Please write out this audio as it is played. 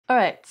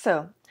Alright,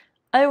 so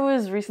I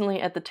was recently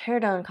at the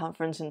Teardown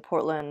conference in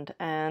Portland,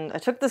 and I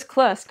took this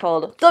class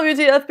called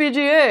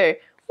FPGA.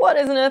 What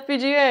is an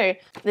FPGA?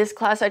 This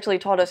class actually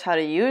taught us how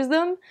to use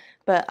them,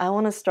 but I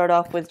want to start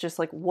off with just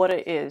like what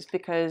it is,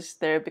 because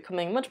they're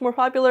becoming much more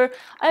popular.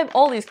 I have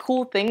all these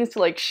cool things to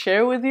like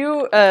share with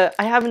you. I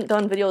haven't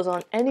done videos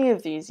on any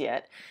of these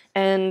yet,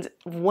 and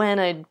when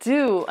I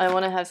do, I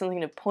want to have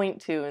something to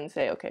point to and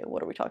say, okay,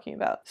 what are we talking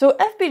about? So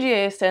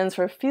FPGA stands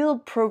for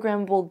Field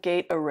Programmable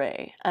Gate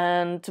Array,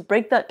 and to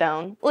break that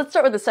down, let's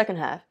start with the second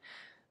half.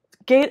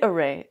 Gate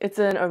array. It's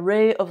an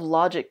array of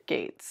logic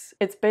gates.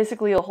 It's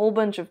basically a whole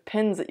bunch of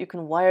pins that you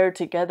can wire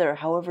together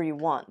however you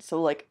want. So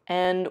like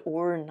AND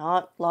or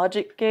NOT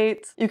logic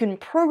gates. You can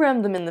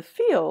program them in the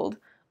field,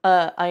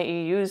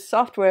 i.e. use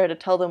software to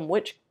tell them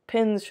which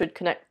pins should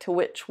connect to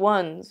which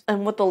ones,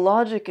 and what the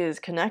logic is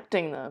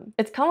connecting them.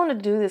 It's common to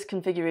do this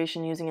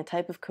configuration using a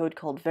type of code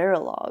called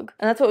Verilog,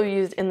 and that's what we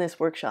used in this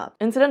workshop.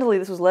 Incidentally,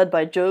 this was led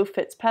by Joe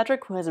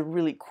Fitzpatrick, who has a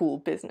really cool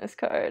business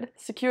card.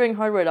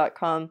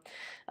 SecuringHardware.com,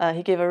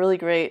 he gave a really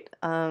great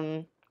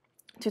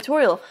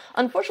tutorial.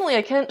 Unfortunately,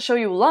 I can't show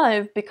you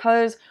live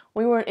because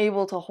we weren't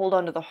able to hold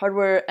on to the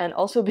hardware, and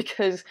also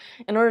because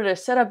in order to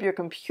set up your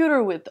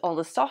computer with all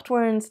the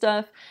software and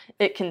stuff,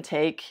 it can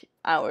take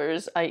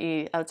hours,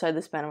 i.e. outside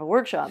the span of a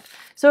workshop.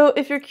 So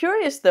if you're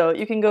curious though,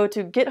 you can go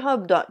to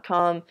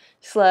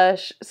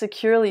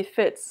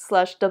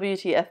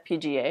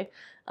github.com/securelyfits/WTFPGA.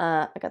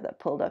 I got that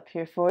pulled up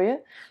here for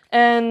you,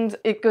 and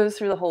it goes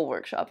through the whole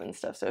workshop and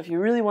stuff. So if you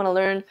really want to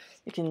learn,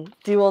 you can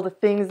do all the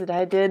things that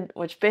I did,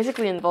 which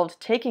basically involved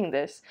taking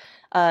this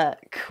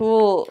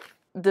cool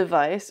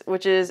device,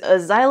 which is a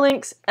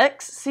Xilinx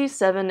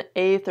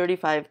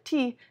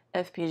XC7A35T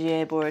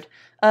FPGA board.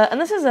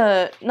 And this is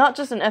not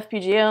just an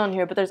FPGA on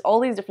here, but there's all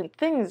these different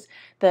things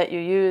that you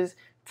use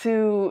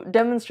to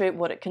demonstrate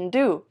what it can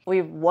do.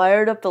 We've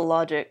wired up the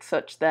logic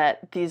such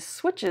that these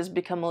switches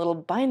become a little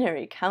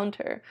binary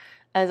counter.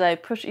 As I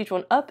push each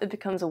one up, it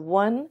becomes a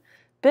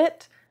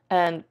 1-bit,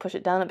 and push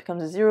it down, it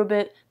becomes a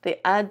 0-bit. They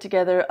add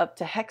together up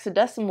to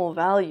hexadecimal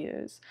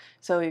values.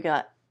 So you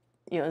got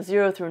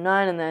 0 through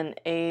 9, and then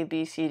A,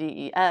 B, C, D,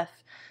 E,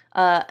 F.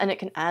 And it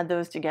can add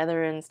those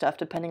together and stuff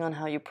depending on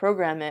how you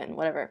program it and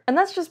whatever. And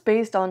that's just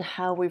based on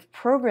how we've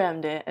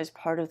programmed it as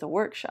part of the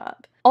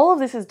workshop. All of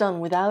this is done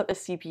without a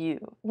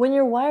CPU. When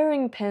you're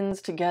wiring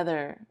pins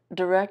together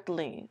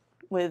directly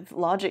with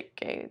logic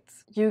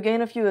gates, you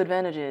gain a few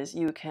advantages.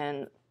 You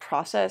can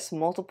process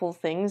multiple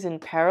things in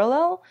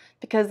parallel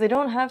because they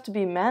don't have to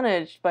be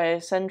managed by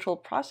a central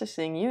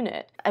processing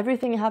unit.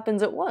 Everything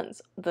happens at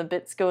once. The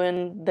bits go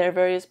in their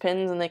various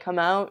pins and they come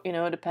out,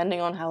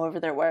 depending on however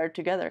they're wired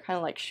together, kind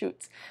of like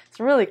chutes. It's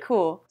really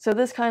cool. So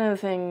this kind of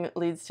thing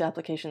leads to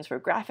applications for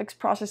graphics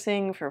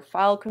processing, for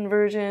file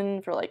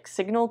conversion, for like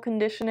signal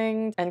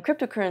conditioning, and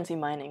cryptocurrency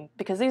mining,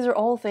 because these are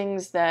all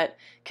things that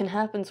can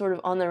happen sort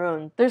of on their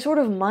own. They're sort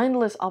of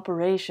mindless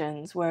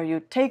operations where you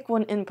take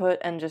one input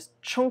and just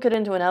chunk it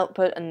into an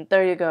output, and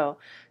there you go.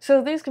 So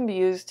these can be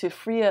used to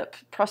free up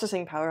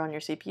processing power on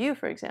your CPU,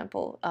 for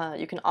example.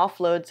 You can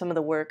offload some of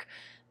the work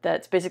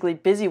that's basically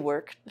busy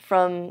work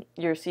from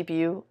your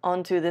CPU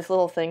onto this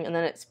little thing, and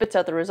then it spits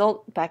out the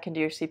result back into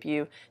your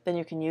CPU. Then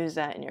you can use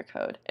that in your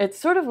code. It's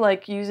sort of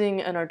like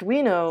using an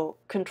Arduino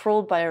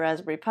controlled by a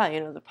Raspberry Pi.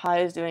 The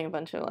Pi is doing a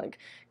bunch of like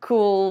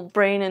cool,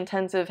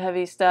 brain-intensive,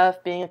 heavy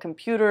stuff, being a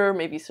computer,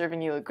 maybe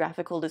serving you a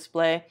graphical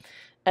display.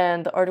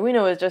 And the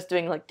Arduino is just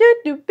doing like doo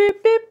doo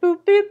beep beep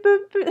boop beep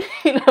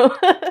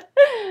boop,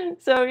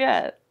 So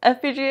yeah,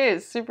 FPGA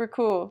is super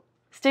cool.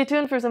 Stay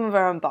tuned for some of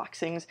our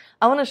unboxings.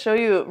 I want to show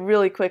you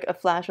really quick a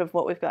flash of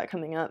what we've got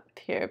coming up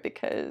here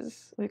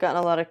because we've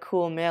gotten a lot of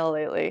cool mail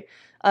lately.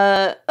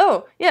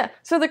 Oh yeah,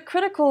 so the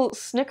Critical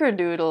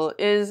Snickerdoodle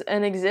is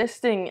an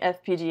existing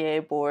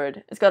FPGA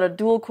board. It's got a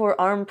dual-core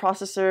ARM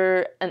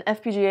processor, an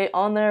FPGA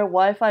on there,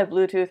 Wi-Fi,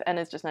 Bluetooth, and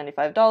it's just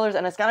 $95,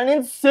 and it's got an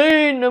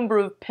insane number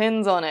of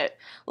pins on it.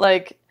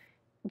 Like,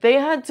 they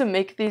had to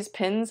make these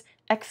pins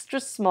extra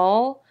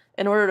small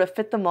in order to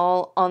fit them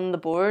all on the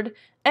board,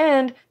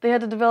 and they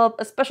had to develop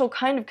a special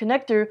kind of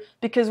connector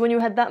because when you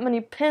had that many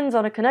pins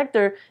on a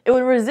connector, it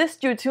would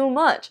resist you too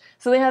much.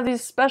 So they have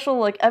these special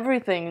like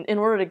everything in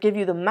order to give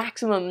you the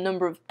maximum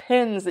number of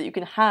pins that you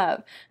can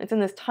have. It's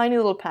in this tiny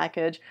little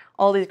package,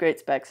 all these great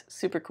specs,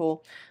 super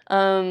cool.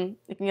 You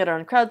can get it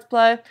on Crowd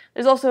Supply.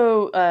 There's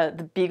also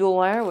the Beagle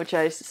wire, which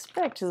I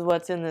suspect is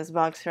what's in this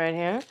box right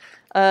here.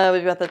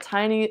 We've got the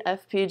tiny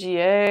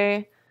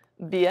FPGA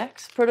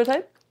BX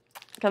prototype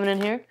coming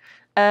in here.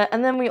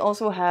 And then we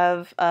also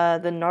have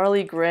the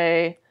gnarly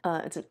gray,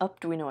 it's an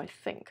Arduino, I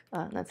think.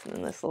 That's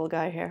in this little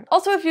guy here.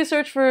 Also, if you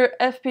search for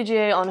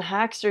FPGA on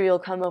Hackster, you'll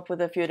come up with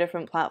a few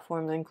different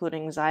platforms,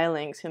 including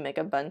Xilinx, who make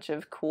a bunch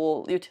of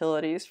cool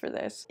utilities for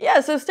this.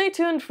 Yeah, so stay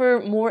tuned for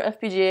more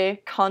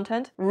FPGA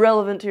content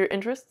relevant to your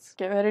interests.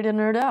 Get ready to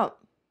nerd out.